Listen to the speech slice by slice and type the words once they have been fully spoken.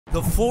The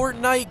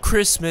Fortnite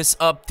Christmas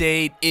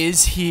update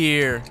is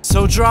here,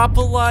 so drop a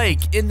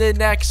like in the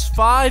next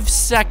 5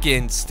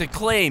 seconds to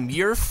claim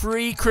your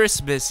free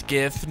Christmas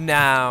gift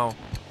now.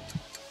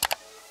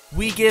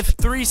 We give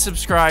 3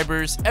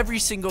 subscribers every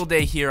single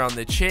day here on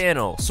the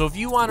channel, so if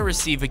you want to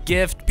receive a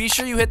gift, be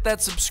sure you hit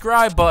that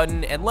subscribe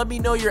button and let me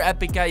know your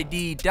epic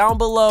ID down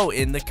below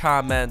in the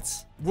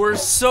comments. We're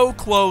so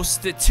close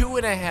to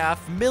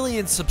 2.5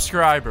 million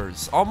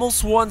subscribers,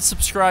 almost 1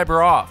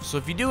 subscriber off. So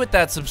if you do hit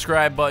that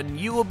subscribe button,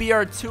 you will be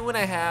our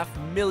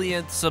 2.5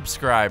 millionth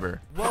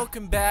subscriber.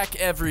 Welcome back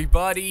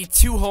everybody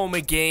to Home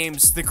of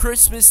Games. The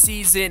Christmas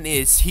season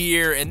is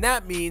here, and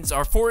that means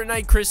our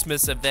Fortnite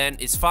Christmas event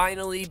is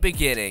finally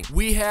beginning.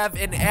 We have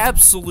an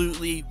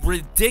absolutely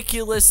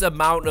ridiculous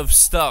amount of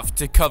stuff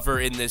to cover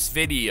in this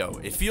video.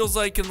 It feels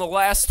like in the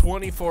last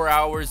 24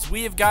 hours,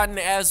 we have gotten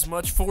as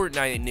much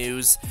Fortnite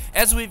news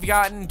as we've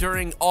gotten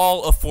during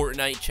all of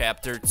Fortnite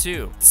Chapter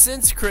 2.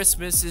 Since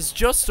Christmas is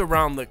just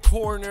around the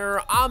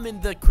corner, I'm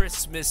in the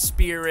Christmas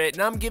spirit,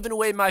 and I'm giving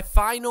away my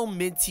final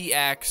Minty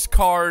Axe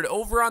card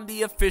over on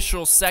the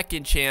official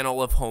second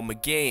channel of Home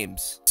of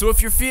Games. So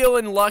if you're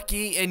feeling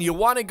lucky and you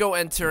want to go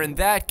enter in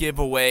that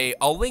giveaway,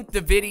 I'll link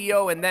the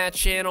video and that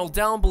channel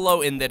down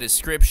below in the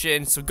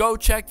description, so go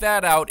check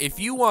that out if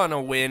you want to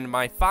win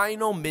my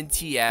final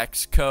Minty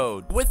Axe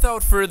code.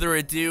 Without further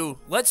ado,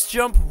 let's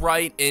jump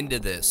right into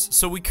this.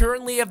 So we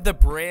currently have the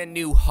brand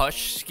new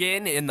Hush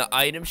skin in the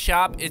item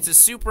shop. It's a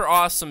super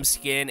awesome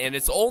skin and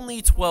it's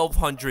only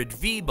 1200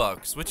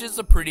 V-Bucks, which is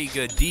a pretty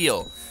good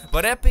deal.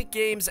 But Epic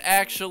Games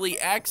actually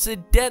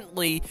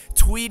accidentally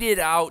tweeted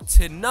out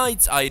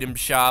tonight's item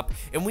shop,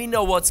 and we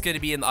know what's going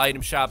to be in the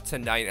item shop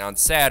tonight on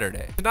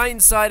Saturday. Tonight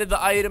inside of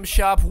the item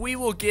shop, we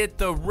will get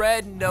the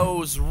Red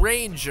Nose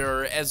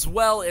Ranger as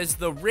well as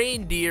the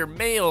Reindeer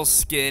male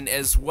skin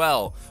as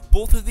well.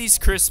 Both of these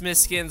Christmas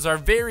skins are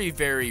very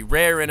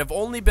rare and have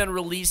only been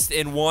released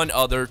in one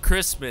other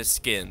Christmas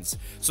skins.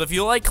 So if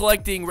you like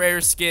collecting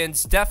rare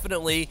skins,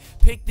 definitely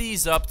pick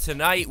these up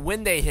tonight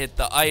when they hit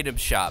the item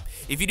shop.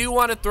 If you do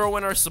want to throw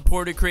in our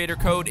supported creator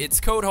code, it's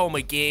code Home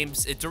of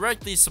Games. It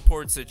directly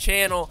supports the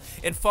channel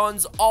and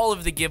funds all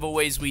of the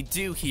giveaways we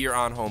do here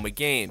on Home of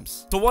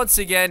Games. So once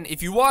again,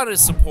 if you want to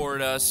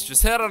support us,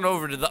 just head on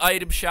over to the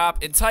item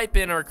shop and type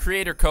in our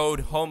creator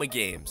code Home of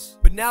Games.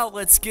 But now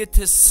let's get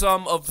to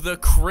some of the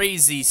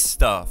crazy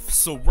stuff.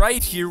 So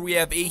right here we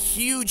have a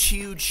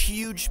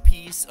huge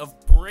piece of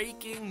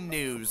breaking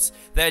news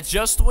that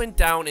just went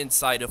down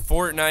inside of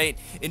Fortnite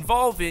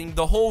involving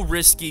the whole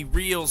Risky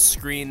Reels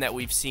screen that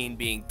we've seen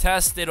being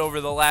tested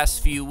over the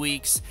last few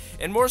weeks,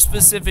 and more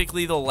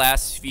specifically the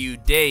last few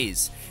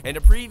days. In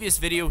a previous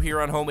video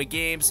here on Home of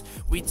Games,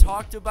 we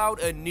talked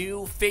about a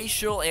new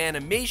facial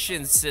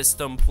animation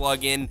system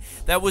plugin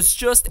that was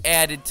just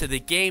added to the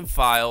game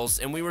files,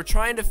 and we were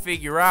trying to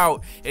figure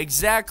out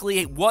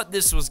exactly what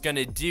this was going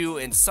to do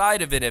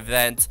inside of an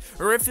event,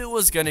 or if it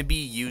was going to be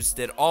used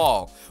at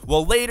all.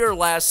 Well, later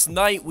last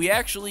night, we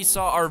actually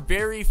saw our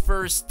very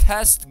first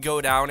test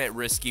go down at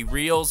Risky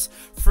Reels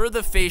for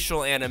the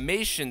facial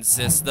animation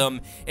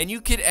system, and you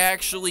could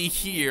actually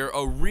hear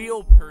a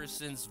real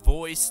person's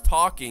voice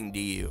talking to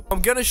you.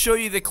 I'm gonna show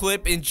you the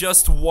clip in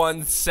just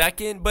 1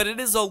 second, but it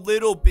is a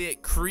little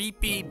bit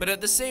creepy, but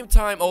at the same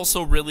time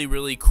also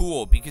really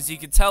cool, because you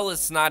can tell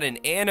it's not an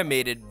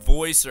animated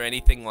voice or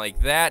anything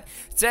like that.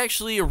 It's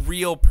actually a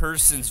real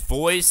person's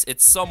voice.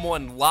 It's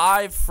someone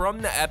live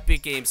from the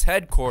Epic Games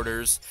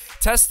headquarters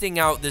testing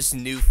out this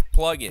new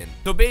plugin.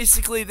 So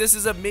basically, this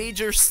is a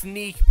major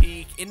sneak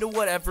peek into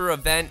whatever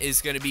event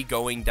is going to be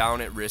going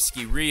down at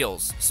Risky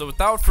Reels. So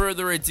without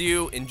further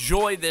ado,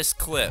 enjoy this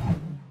clip.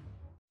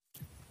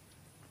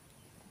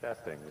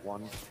 Testing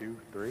 1 2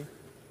 3.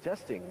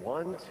 Testing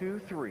 1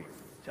 2 3.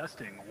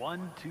 Testing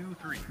 1 2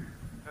 3.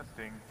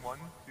 Testing 1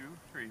 2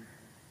 3.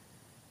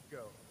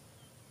 Go.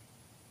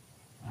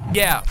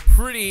 Yeah,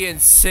 pretty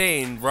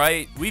insane,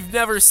 right? We've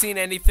never seen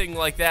anything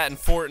like that in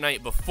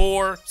Fortnite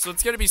before, so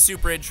it's gonna be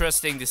super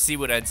interesting to see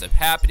what ends up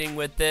happening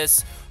with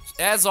this.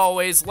 As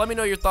always, let me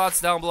know your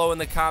thoughts down below in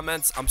the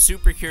comments. I'm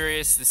super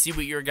curious to see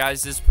what your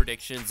guys'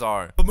 predictions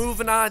are. But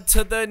moving on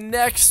to the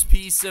next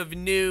piece of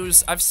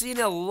news, I've seen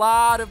a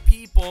lot of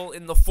people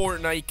in the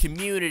Fortnite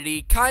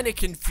community kind of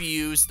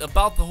confused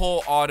about the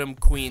whole Autumn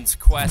Queen's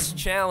Quest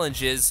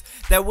challenges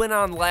that went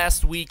on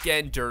last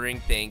weekend during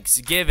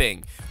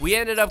Thanksgiving. We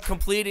ended up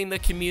completing the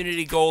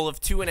community goal of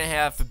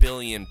 2.5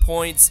 billion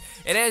points,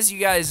 and as you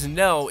guys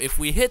know, if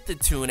we hit the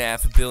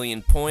 2.5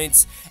 billion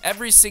points,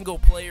 every single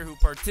player who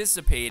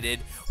participated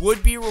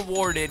would be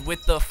rewarded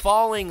with the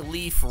Falling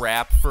Leaf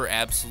wrap for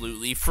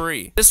absolutely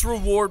free. This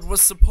reward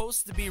was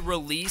supposed to be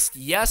released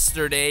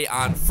yesterday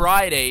on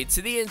Friday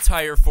to the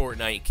entire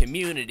Fortnite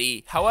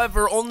community.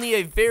 However, only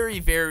a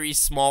very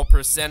small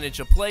percentage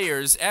of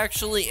players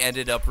actually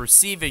ended up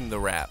receiving the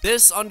wrap.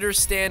 This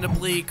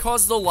understandably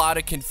caused a lot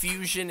of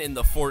confusion in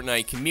the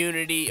Fortnite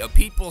community of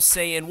people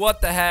saying,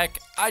 what the heck,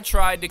 I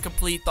tried to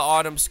complete the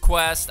Autumn's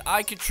Quest,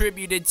 I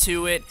contributed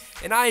to it,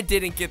 and I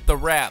didn't get the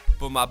wrap.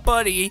 But my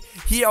buddy,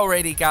 he we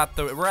already got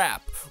the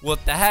wrap.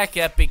 What the heck,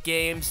 Epic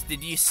Games?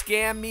 Did you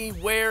scam me?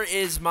 Where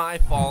is my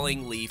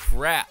falling leaf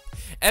wrap?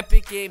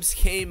 Epic Games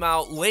came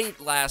out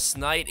late last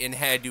night and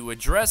had to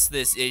address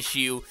this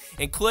issue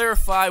and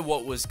clarify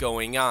what was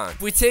going on.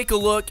 If we take a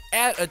look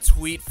at a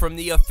tweet from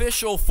the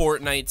official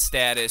Fortnite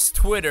status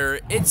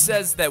Twitter, it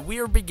says that we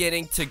are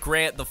beginning to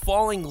grant the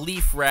falling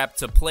leaf wrap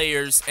to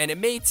players, and it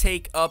may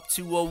take up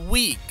to a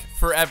week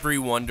for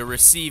everyone to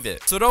receive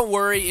it. So don't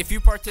worry if you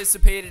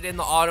participated in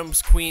the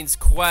Autumn's Queen's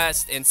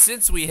quest, and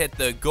since we hit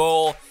the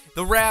goal,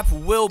 the wrap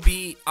will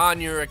be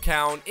on your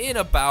account in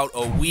about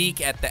a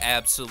week at the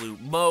absolute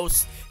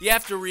most. You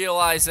have to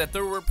realize that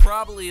there were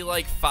probably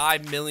like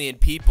 5 million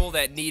people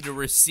that need to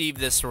receive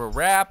this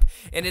wrap,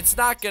 and it's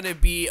not going to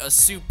be a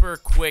super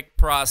quick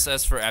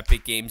process for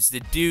Epic Games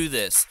to do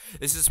this.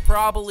 This is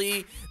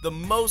probably the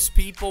most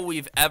people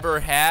we've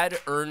ever had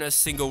earn a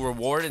single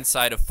reward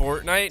inside of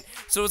Fortnite,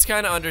 so it's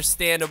kind of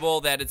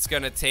understandable that it's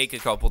going to take a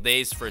couple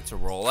days for it to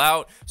roll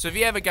out. So if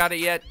you haven't got it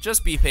yet,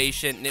 just be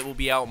patient and it will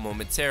be out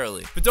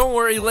momentarily. But don't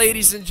worry,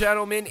 ladies and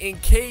gentlemen, in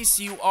case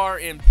you are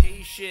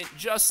impatient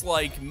just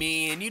like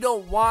me and you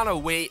don't want to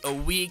wait a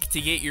week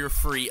to get your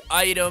free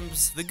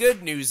items, the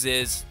good news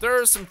is there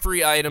are some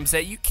free items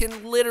that you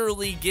can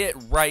literally get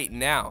right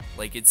now.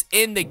 Like, it's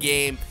in the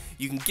game.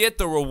 You can get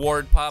the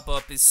reward pop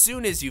up as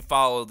soon as you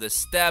follow the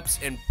steps,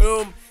 and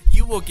boom,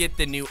 you will get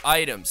the new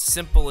items.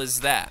 Simple as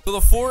that. So the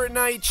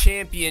Fortnite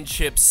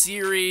Championship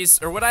Series,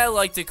 or what I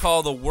like to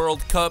call the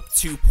World Cup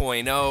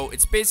 2.0,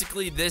 it's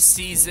basically this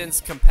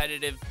season's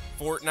competitive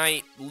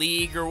Fortnite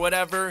League or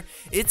whatever.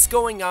 It's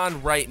going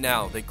on right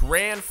now. The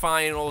grand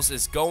finals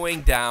is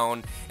going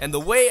down, and the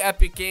way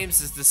Epic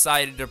Games has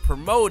decided to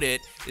promote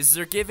it is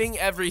they're giving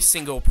every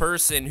single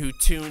person who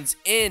tunes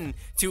in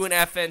to an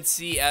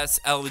FNCS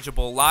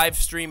eligible live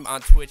stream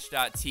on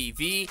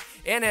twitch.tv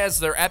and has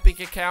their Epic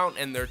account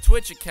and their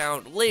Twitch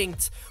account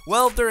linked,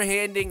 well, they're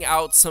handing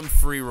out some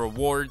free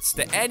rewards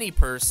to any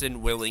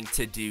person willing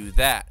to do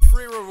that.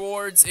 Free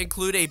rewards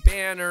include a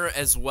banner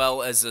as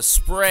well as a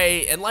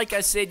spray, and like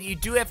I said, you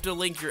do have to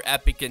link your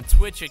Epic and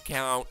Twitch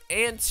account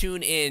and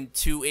tune in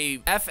to a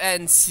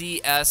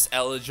FNCS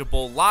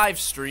eligible live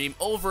stream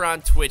over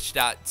on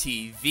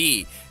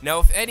twitch.tv. Now,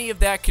 if any of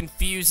that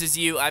confuses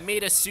you, I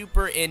made a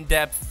super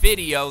in-depth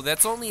video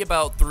that's only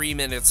about 3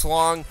 minutes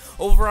long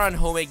over on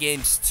Home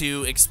Games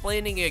 2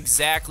 explaining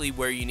exactly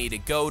where you need to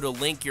go to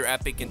link your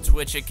Epic and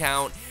Twitch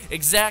account,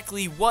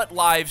 exactly what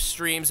live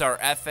streams are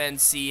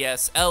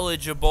FNCS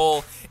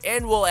eligible,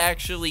 and will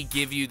actually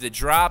give you the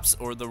drops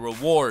or the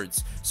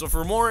rewards. So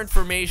for more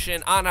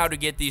information on how to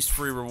get these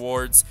free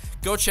rewards,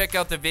 go check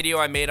out the video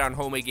I made on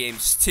Home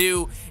Games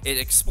 2. It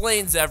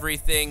explains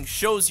everything,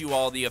 shows you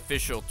all the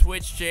official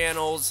Twitch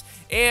channels,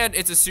 and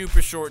it's a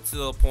super short to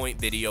the point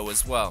video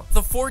as well.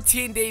 The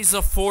 14 days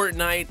of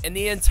Fortnite and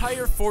the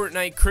entire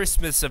Fortnite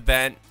Christmas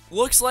event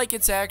looks like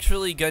it's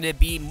actually going to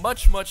be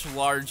much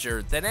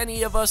larger than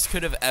any of us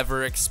could have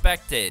ever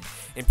expected.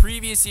 In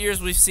previous years,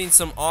 we've seen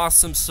some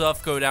awesome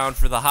stuff go down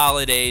for the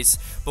holidays,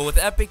 but with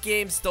Epic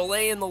Games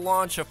delaying the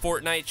launch of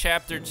Fortnite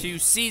Chapter 2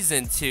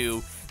 Season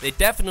 2, they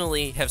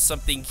definitely have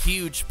something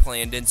huge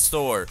planned in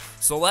store.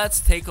 So let's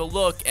take a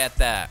look at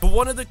that. But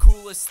one of the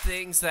coolest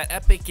things that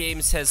Epic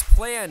Games has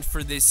planned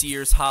for this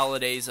year's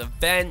holidays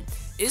event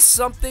is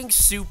something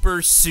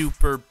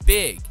super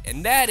big,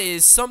 and that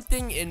is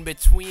something in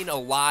between a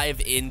live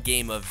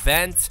in-game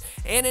event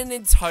and an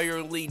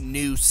entirely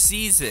new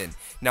season.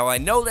 Now, I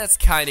know that's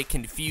kind of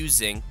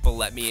confusing, but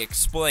let me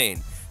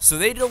explain. So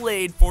they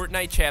delayed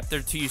Fortnite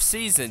Chapter 2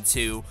 Season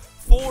 2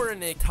 for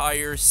an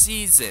entire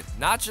season,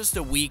 not just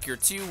a week or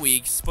 2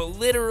 weeks, but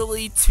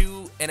literally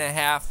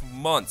 2.5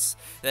 months.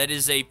 That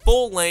is a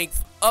full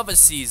length of a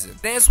season.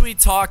 And as we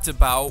talked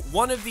about,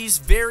 one of these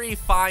very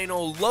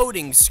final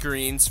loading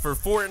screens for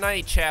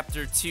Fortnite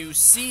Chapter 2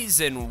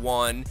 Season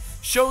 1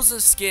 shows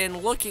a skin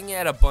looking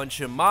at a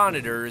bunch of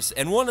monitors,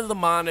 and one of the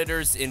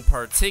monitors in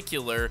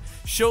particular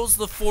shows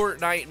the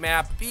Fortnite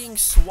map being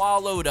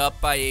swallowed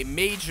up by a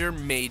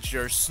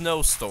major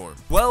snowstorm.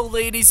 Well,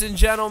 ladies and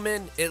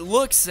gentlemen, it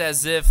looks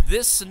as if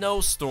this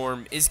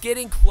snowstorm is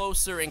getting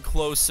closer and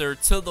closer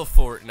to the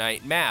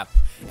Fortnite map.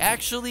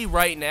 Actually,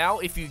 right now,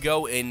 if you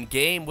go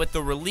in-game with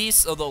the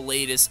release of the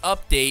latest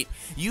update,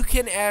 you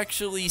can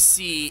actually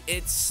see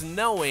it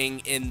snowing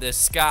in the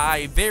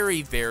sky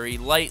very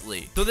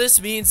lightly. So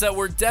this means that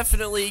we're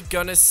definitely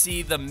gonna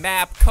see the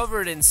map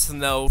covered in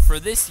snow for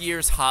this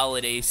year's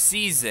holiday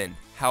season.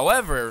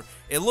 However,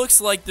 it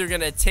looks like they're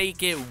gonna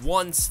take it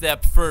one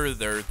step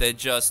further than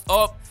just,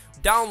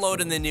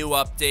 downloading the new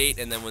update,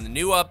 and then when the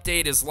new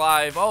update is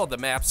live, the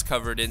map's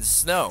covered in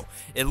snow.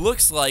 It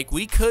looks like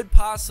we could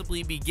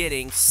possibly be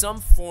getting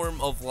some form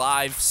of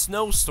live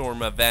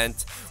snowstorm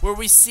event where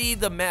we see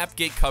the map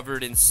get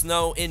covered in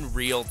snow in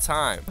real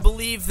time. I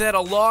believe that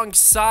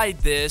alongside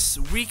this,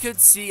 we could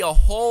see a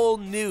whole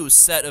new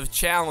set of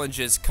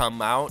challenges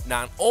come out,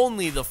 not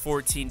only the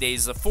 14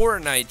 days of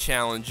Fortnite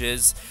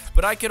challenges,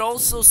 but I could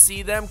also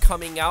see them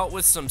coming out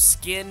with some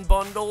skin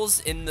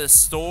bundles in the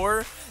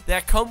store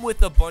that come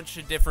with a bunch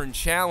of different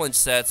challenge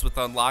sets with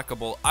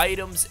unlockable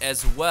items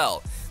as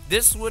well.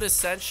 This would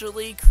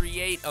essentially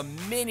create a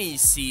mini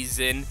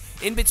season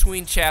in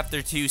between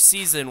Chapter 2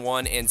 Season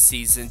 1 and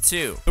Season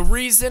 2. The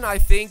reason I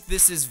think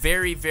this is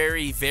very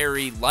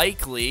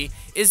likely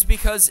is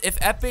because if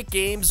Epic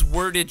Games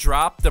were to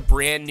drop the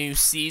brand new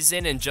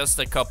season in just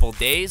a couple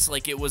days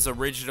like it was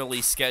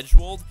originally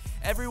scheduled,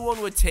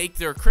 everyone would take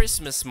their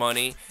Christmas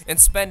money and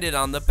spend it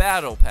on the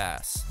Battle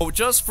Pass. So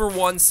just for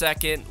 1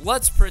 second,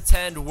 let's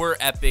pretend we're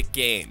Epic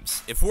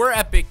Games. If we're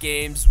Epic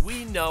Games,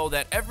 we know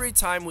that every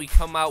time we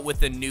come out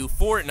with a new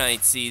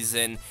Fortnite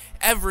season,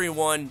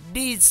 everyone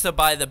needs to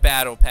buy the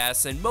Battle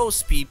Pass, and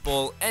most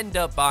people end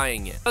up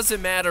buying it.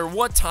 Doesn't matter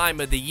what time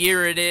of the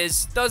year it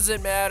is,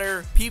 doesn't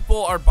matter,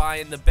 people are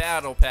buying the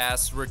Battle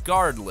Pass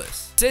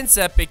regardless. Since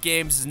Epic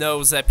Games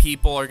knows that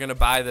people are going to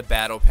buy the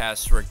Battle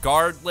Pass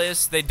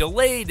regardless, they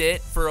delayed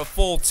it for a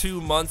full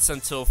 2 months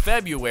until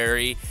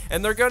February,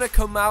 and they're going to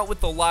come out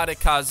with a lot of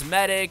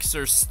cosmetics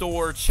or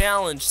store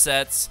challenge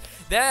sets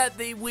that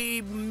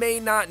we may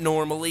not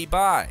normally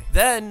buy.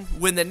 Then,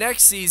 when the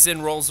next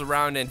season rolls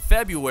around in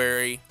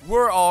February,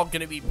 we're all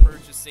going to be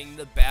purchasing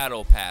the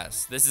Battle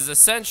Pass. This is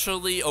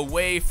essentially a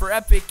way for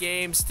Epic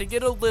Games to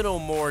get a little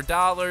more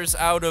dollars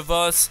out of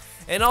us,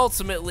 and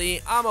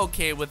ultimately, I'm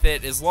okay with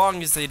it as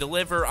long as they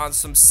deliver on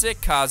some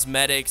sick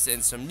cosmetics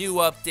and some new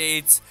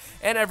updates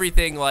and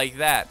everything like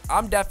that.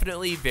 I'm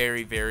definitely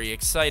very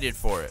excited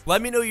for it.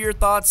 Let me know your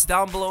thoughts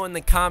down below in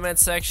the comment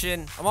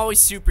section. I'm always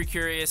super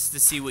curious to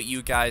see what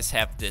you guys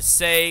have to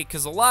say,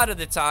 because a lot of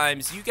the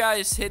times, you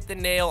guys hit the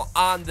nail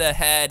on the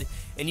head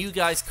and you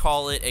guys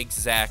call it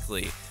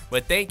exactly.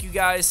 But thank you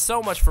guys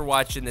so much for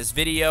watching this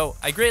video.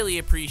 I greatly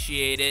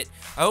appreciate it.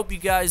 I hope you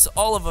guys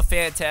all have a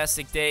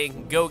fantastic day and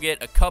can go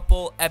get a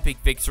couple epic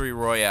victory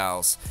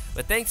royales.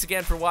 But thanks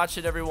again for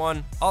watching,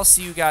 everyone. I'll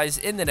see you guys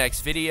in the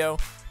next video.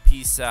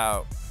 Peace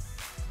out.